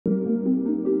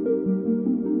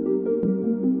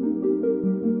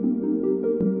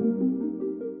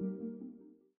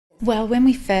Well, when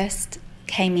we first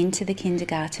came into the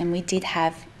kindergarten, we did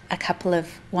have a couple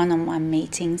of one-on-one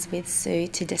meetings with Sue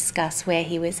to discuss where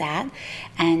he was at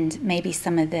and maybe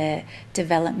some of the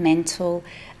developmental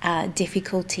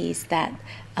difficulties that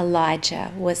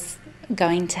Elijah was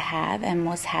going to have and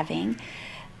was having.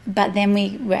 But then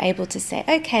we were able to say,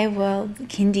 okay, well,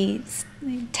 Kindy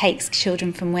takes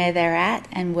children from where they're at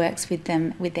and works with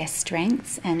them with their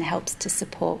strengths and helps to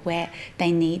support where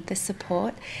they need the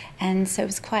support. And so it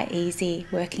was quite easy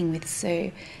working with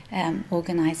Sue,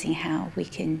 organising how we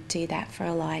can do that for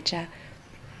Elijah.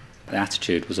 The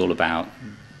attitude was all about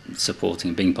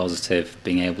supporting, being positive,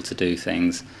 being able to do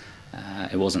things.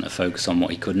 It wasn't a focus on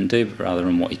what he couldn't do, but rather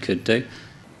on what he could do.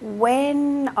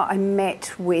 When I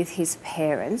met with his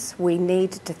parents, we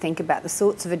needed to think about the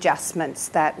sorts of adjustments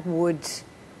that would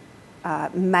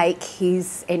make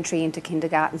his entry into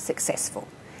kindergarten successful.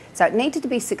 So it needed to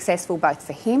be successful both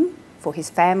for him, for his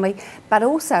family, but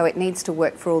also it needs to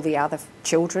work for all the other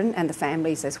children and the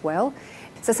families as well.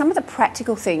 So some of the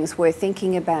practical things we're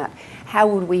thinking about, how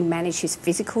would we manage his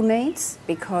physical needs,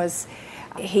 because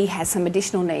he has some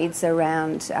additional needs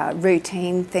around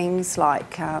routine things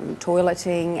like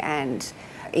toileting and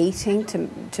eating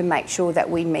to make sure that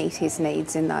we meet his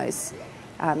needs in those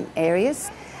areas.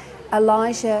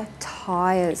 Elijah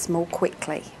tires more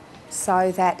quickly,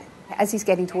 so that as he's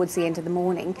getting towards the end of the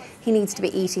morning, he needs to be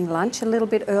eating lunch a little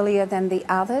bit earlier than the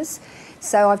others.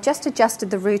 So I've just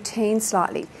adjusted the routine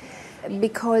slightly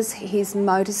because his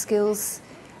motor skills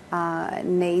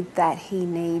need that. He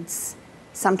needs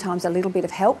sometimes a little bit of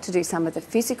help to do some of the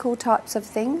physical types of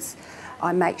things.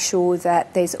 I make sure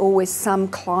that there's always some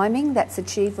climbing that's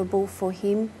achievable for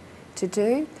him to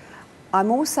do.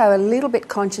 I'm also a little bit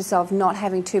conscious of not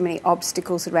having too many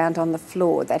obstacles around on the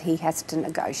floor that he has to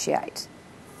negotiate.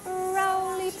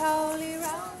 Roly-poly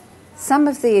roll. Some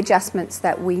of the adjustments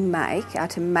that we make are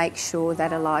to make sure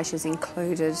that Elijah's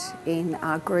included in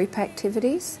our group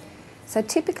activities. So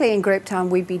typically in group time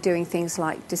we'd be doing things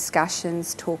like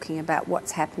discussions, talking about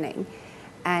what's happening.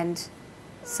 And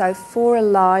so for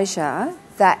Elijah,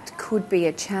 that could be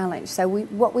a challenge. So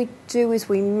what we do is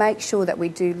we make sure that we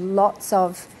do lots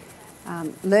of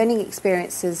learning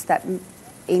experiences that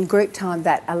in group time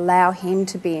that allow him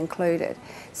to be included.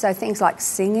 So things like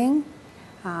singing,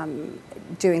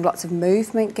 doing lots of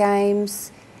movement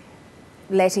games,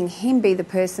 letting him be the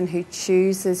person who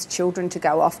chooses children to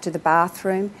go off to the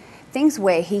bathroom. Things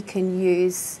where he can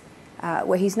use,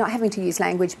 where he's not having to use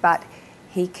language, but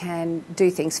he can do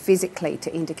things physically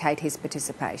to indicate his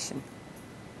participation.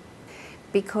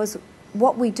 Because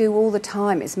what we do all the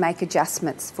time is make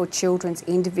adjustments for children's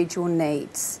individual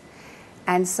needs.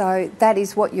 And so that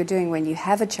is what you're doing when you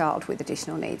have a child with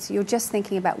additional needs. You're just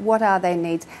thinking about what are their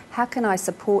needs, how can I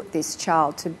support this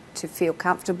child to feel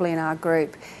comfortably in our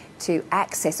group, to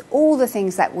access all the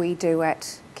things that we do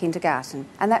at kindergarten.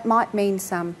 And that might mean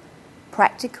some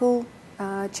practical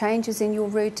changes in your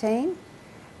routine,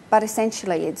 but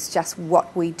essentially it's just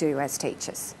what we do as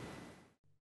teachers.